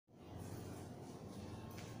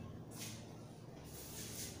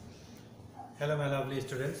Hello my lovely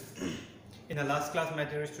students. In the last class, my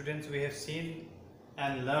dear students, we have seen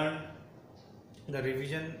and learned the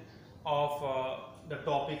revision of the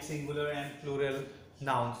topic singular and plural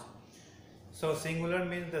nouns. So singular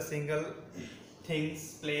means the single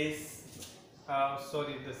things, place,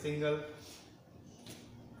 the single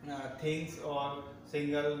things or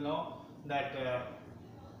single that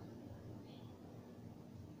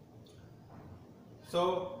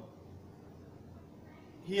so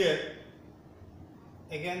here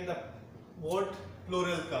again the word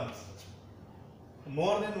plural comes.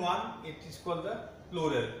 More than one, it is called the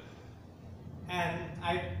plural. And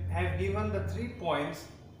I have given the 3 points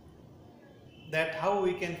that how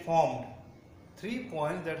we can form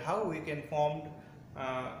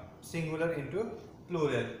singular into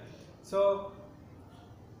plural. So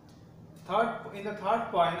in the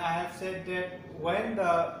third point, I have said that when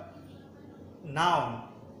the noun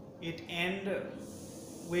it end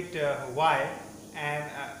with y, and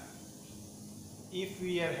if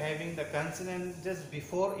we are having the consonant just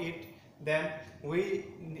before it, then we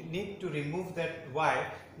need to remove that y.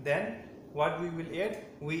 Then what we will add?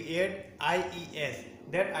 We add ies.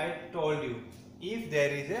 That I told you. If there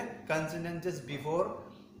is a consonant just before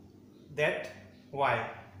that y,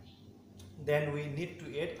 then we need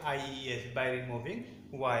to add ies by removing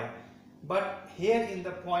y. But here in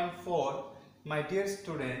the point 4, my dear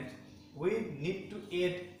student, we need to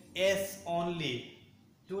add s only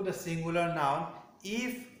to the singular noun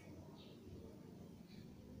if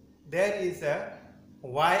there is a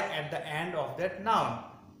y at the end of that noun.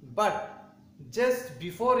 But just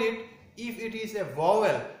before it, if it is a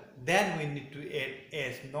vowel, then we need to add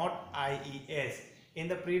s, not ies. In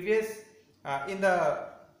the previous, in the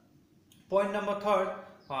point number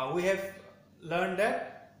 3, we have learned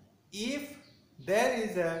that if there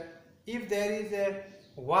is a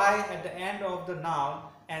y at the end of the noun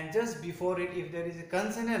and just before it if there is a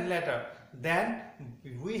consonant letter, then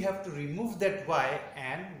we have to remove that y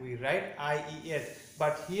and we write ies.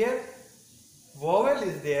 But here vowel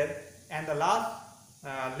is there and the last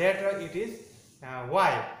letter it is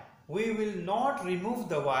y. We will not remove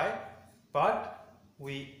the y, but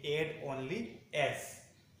we add only s.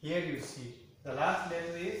 Here you see the last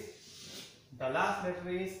letter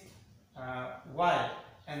is y,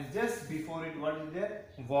 and just before it what is there?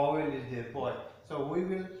 Vowel is there, boy. So we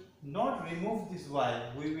will not remove this y,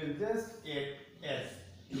 we will just add s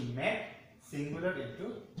to make singular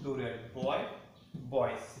into plural, boy,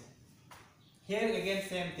 boys. Here again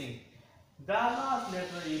same thing. The last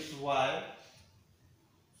letter is y.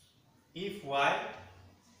 If y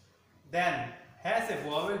then has a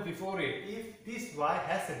vowel before it, if this y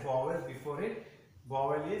has a vowel before it,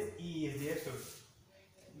 vowel is e is there, so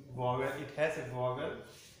vowel, it has a vowel,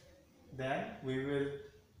 then we will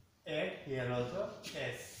add here also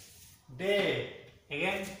s. Day,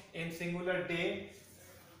 again in singular day,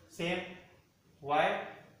 same y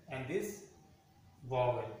and this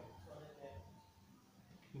vowel,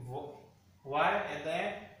 y at the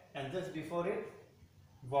end and just before it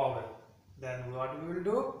vowel. Then what we will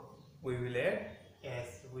do? We will add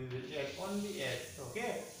s. We will add only s.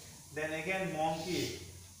 Okay. Then again monkey.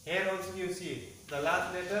 Here also you see the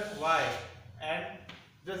last letter y and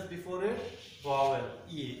just before it vowel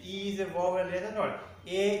e. E is a vowel, yes or not?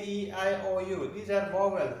 A, E, I, O, U. These are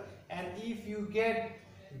vowels. And if you get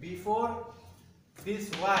before this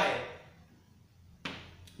y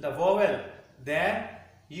the vowel, then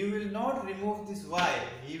you will not remove this y.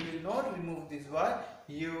 You will not remove this y.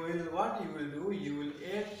 You will what you will do? You will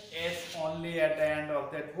add s only at the end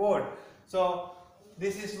of that word. So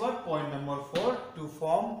this is what point number 4, to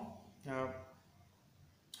form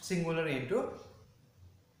singular into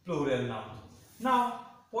plural noun. Now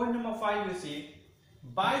point number 5, you see,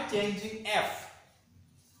 by changing f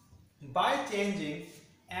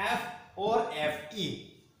or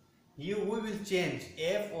fe, we will change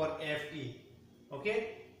f or fe.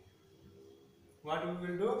 Okay, what we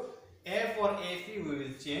will do? F or fe we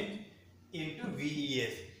will change into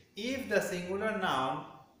ves. If the singular noun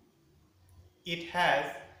it has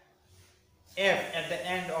f at the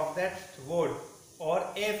end of that word or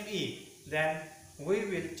fe, then we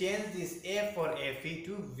will change this f or fe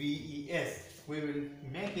to ves. We will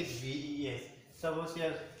make it ves. Suppose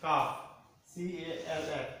here calf,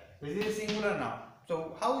 C-A-L-F. This is a singular noun.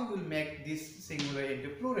 So how we will make this singular into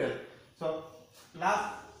plural? So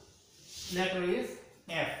last letter is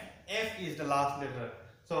f. F is the last letter.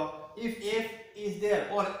 So if f is there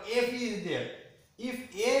or fe is there, if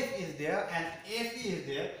f is there and fe is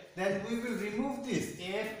there, then we will remove this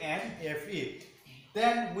f and fe.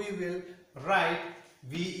 Then we will write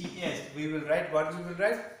ves. We will write what we will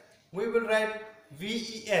write? We will write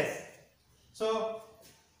ves. So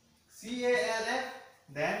CALF,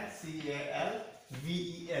 then CALVES,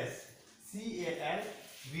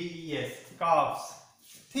 CALVES, calves.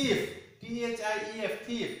 Thief, THIEF,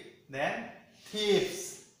 thief, then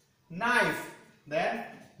thieves. Knife, then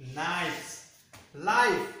knives.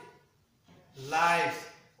 Life, lives.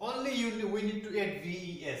 Only we need to add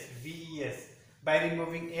VES by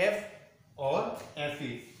removing F or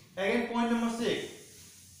FE. Again, point number 6.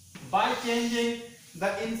 By changing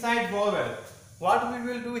the inside vowel, what we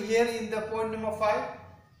will do here in the point number 5?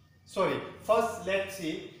 Sorry, first let's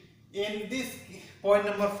see. In this point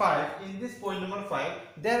number 5,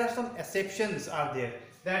 there are some exceptions are there,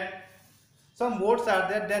 that some words are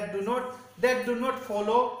there that do not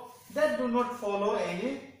follow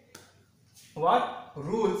any what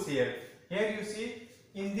rules here. Here you see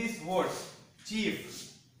in these words,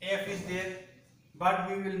 chief, F is there, but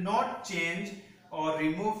we will not change or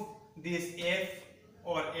remove this F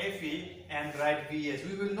or FE and write VS.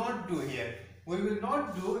 We will not do here. We will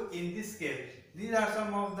not do in this case. These are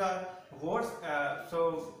some of the words,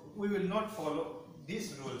 so we will not follow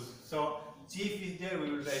these rules. So chief is there, we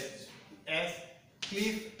will write S,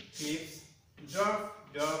 cliff, cliffs, dwarf,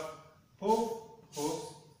 dwarf, hoof,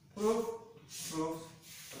 hoofs, proof, proofs,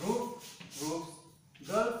 roof, roofs,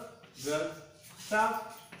 gulf, gulf,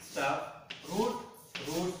 staff, staff, root,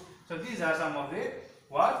 roots. So these are some of the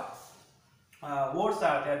what words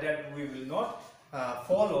are there that we will not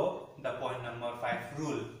follow the point number 5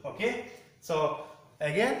 rule. Okay. So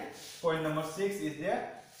again, point number 6 is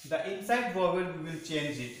there. The inside vowel we will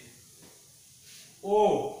change it.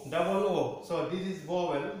 O, double O. So this is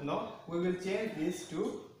vowel. No, we will change this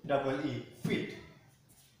to double E. Feet.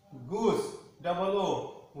 Goose, double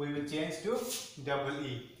O. We will change to double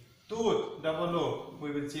E. Tooth, double O.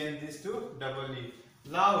 We will change this to double E.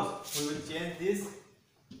 Louse, we will change this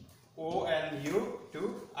O and U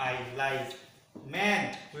to I. Lies.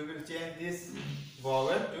 Man, we will change this vowel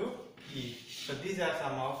to E. So these are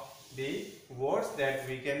some of the words that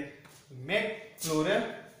we can make plural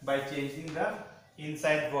by changing the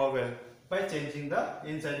inside vowel.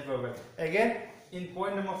 Again, in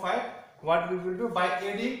point number 5, what we will do by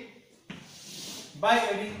adding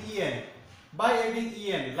en. By adding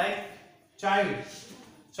en, like child,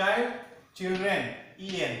 children,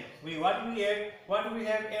 en. What do we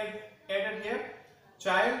have added here?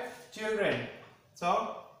 Child, children.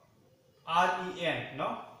 So REN,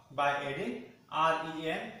 no? By adding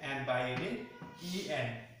REN and by adding EN.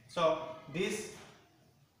 So these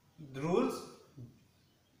rules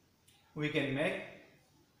we can make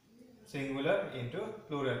singular into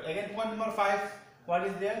plural. Again, point number 5, what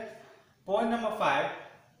is there? Point number 5,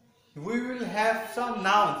 we will have some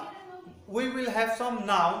nouns.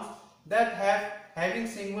 That having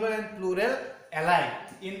singular and plural alike.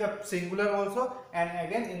 In the singular also and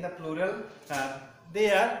again in the plural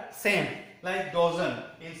they are same. Like dozen.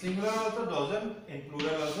 In singular also dozen. In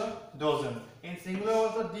plural also dozen. In singular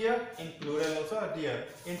also deer. In plural also deer.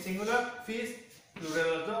 In singular fish.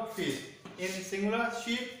 Plural also fish. In singular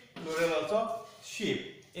sheep. Plural also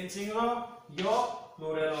sheep. In singular yoke.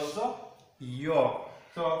 Plural also yoke.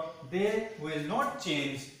 So they will not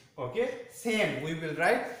change. Okay, same. We will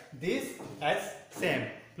write this as same.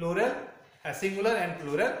 Plural, singular and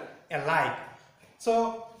plural alike.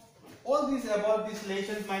 So all this about this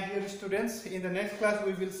lesson, my dear students. In the next class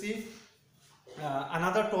we will see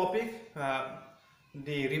another topic,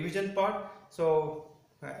 the revision part. So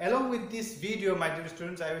along with this video, my dear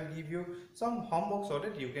students, I will give you some homework so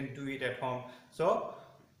that you can do it at home. So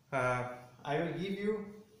I will give you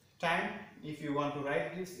time if you want to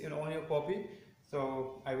write this on your copy.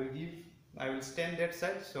 So I will stand that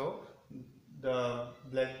side so the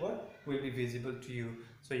blackboard will be visible to you,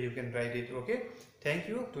 so you can write it. Okay, thank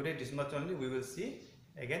you. Today this much only. We will see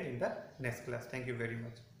again in the next class. Thank you very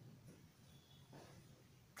much.